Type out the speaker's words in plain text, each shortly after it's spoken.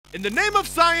In the name of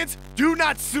science, do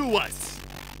not sue us.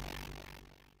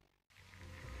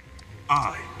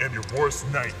 I am your worst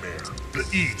nightmare, the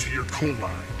E to your coli.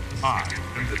 I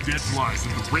am the dead flies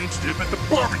in the ranch dip at the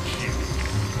barbecue.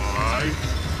 I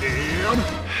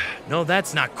am... No,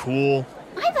 that's not cool.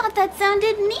 I thought that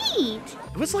sounded neat.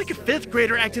 It was like a 5th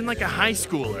grader acting like a high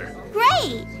schooler.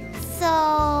 Great. So,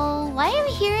 why are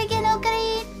we here again,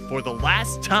 Okarin? For the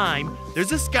last time, there's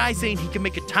this guy saying he can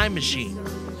make a time machine.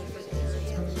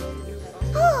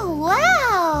 Oh,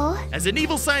 wow. As an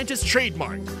evil scientist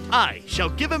trademark, I shall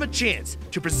give him a chance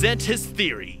to present his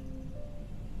theory.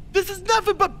 This is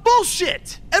nothing but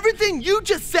bullshit! Everything you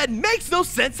just said makes no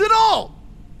sense at all!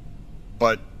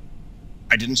 But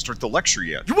I didn't start the lecture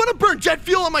yet. You want to burn jet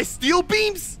fuel on my steel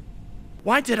beams?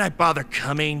 Why did I bother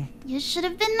coming? You should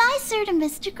have been nicer to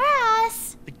Mr.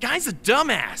 Grass. The guy's a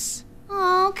dumbass.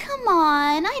 Oh, come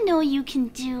on. I know you can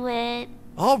do it.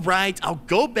 All right, I'll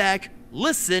go back,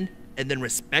 listen, and then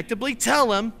respectably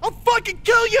tell him I'll fucking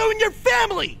kill you and your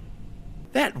family!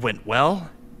 That went well.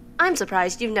 I'm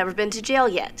surprised you've never been to jail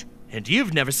yet. And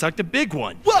you've never sucked a big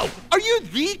one. Whoa! Are you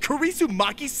the Kurisu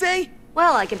Makise?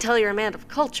 Well, I can tell you're a man of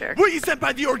culture. Were you sent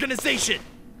by the organization?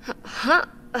 Huh?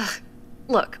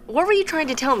 Look, what were you trying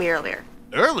to tell me earlier?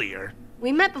 Earlier?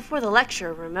 We met before the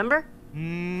lecture, remember?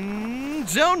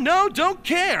 Don't know, don't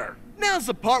care. Now's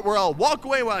the part where I'll walk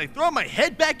away while I throw my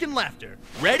head back in laughter.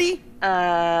 Ready?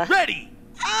 Ready!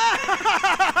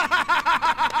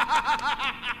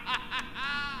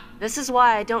 This is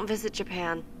why I don't visit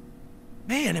Japan.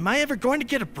 Man, am I ever going to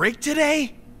get a break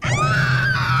today?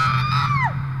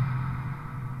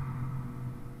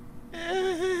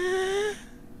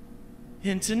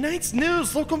 In tonight's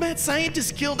news, local mad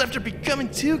scientist killed after becoming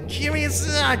too curious.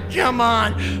 Ah, come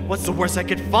on! What's the worst I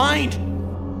could find?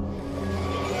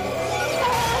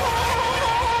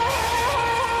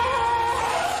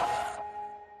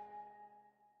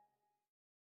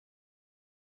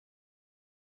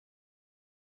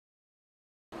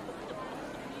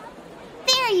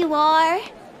 There you are.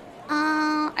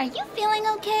 Are you feeling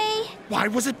okay? Why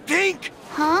was it pink?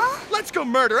 Huh? Let's go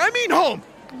murder, I mean home!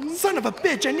 Son of a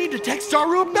bitch, I need to text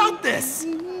Daru about this!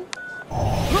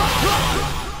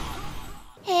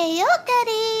 Hey,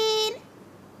 Okarin.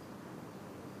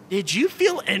 Did you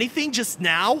feel anything just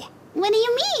now? What do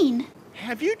you mean?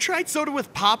 Have you tried soda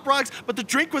with Pop Rocks, but the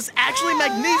drink was actually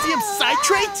magnesium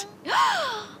citrate?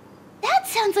 That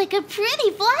sounds like a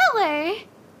pretty flower.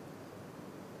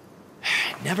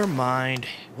 Never mind.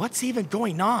 What's even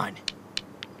going on?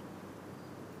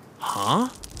 Huh?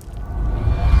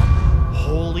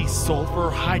 Holy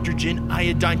sulfur, hydrogen,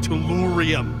 iodine,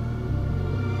 tellurium.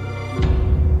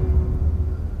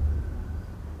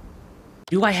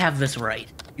 Do I have this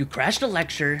right? You crashed a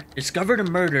lecture, discovered a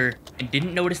murder, and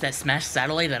didn't notice that smashed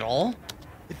satellite at all?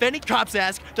 If any cops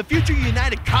ask, the future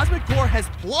United Cosmic Corps has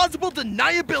plausible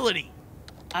deniability.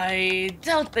 I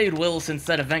doubt they will since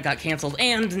that event got canceled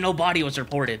and no body was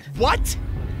reported. What?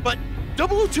 But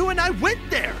 002 and I went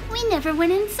there. We never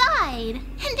went inside. And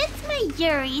it's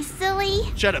Mayuri,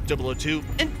 silly. Shut up, 002.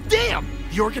 And damn,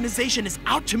 the organization is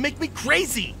out to make me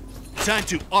crazy. Time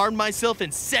to arm myself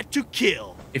and set to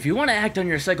kill. If you want to act on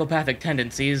your psychopathic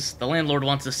tendencies, the landlord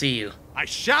wants to see you. I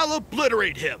shall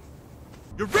obliterate him.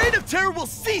 Your reign of terror will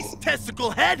cease,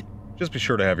 testicle head. Just be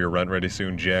sure to have your rent ready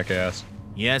soon, jackass.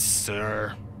 Yes,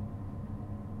 sir.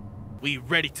 We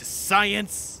ready to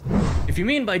science? If you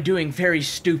mean by doing very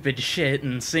stupid shit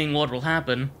and seeing what will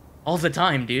happen, all the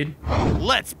time, dude.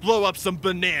 Let's blow up some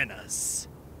bananas.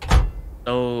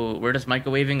 So, we're just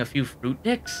microwaving a few fruit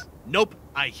dicks? Nope,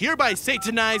 I hereby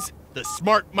satanize the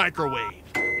smart microwave.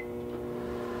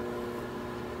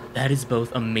 That is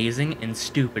both amazing and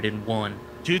stupid in one.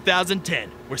 2010,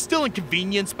 we're still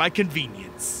inconvenienced by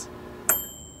convenience.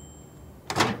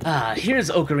 Ah, here's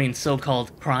Okarin's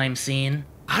so-called crime scene.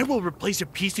 I will replace your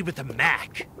PC with a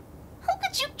Mac. How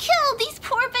could you kill these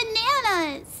poor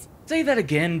bananas? Say that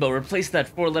again, but replace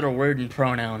that 4-letter word and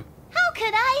pronoun. How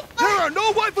could I There are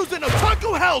no waifus in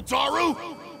Otaku hell, Daru!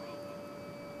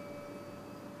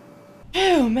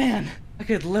 Oh man, I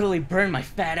could literally burn my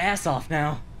fat ass off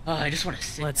now. I just want to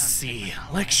sit Let's down. see.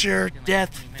 Lecture,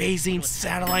 death, phasing,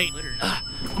 satellite.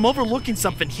 I'm overlooking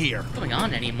something here. What's going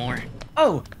on anymore?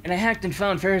 Oh, and I hacked and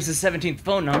found Ferris's 17th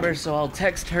phone number, so I'll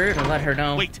text her to let her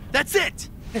know. Wait, that's it!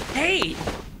 Hey!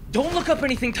 Don't look up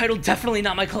anything titled Definitely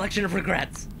Not My Collection of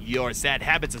Regrets. Your sad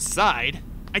habits aside,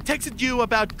 I texted you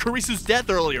about Kurisu's death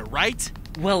earlier, right?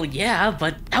 Well, yeah,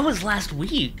 but that was last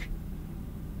week.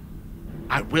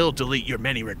 I will delete your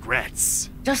many regrets.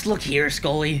 Just look here,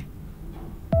 Scully.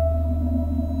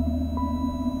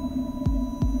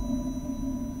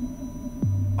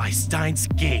 By Steins'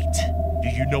 gate. Do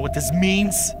you know what this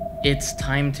means? It's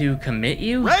time to commit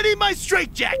you? Ready my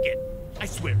straitjacket! I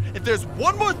swear, if there's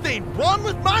one more thing wrong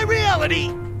with my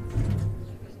reality...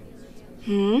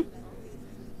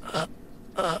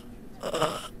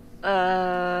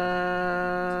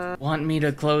 Want me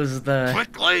to close the...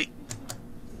 Quickly!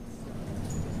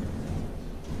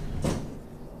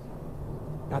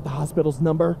 Got the hospital's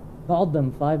number? Called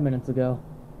them 5 minutes ago.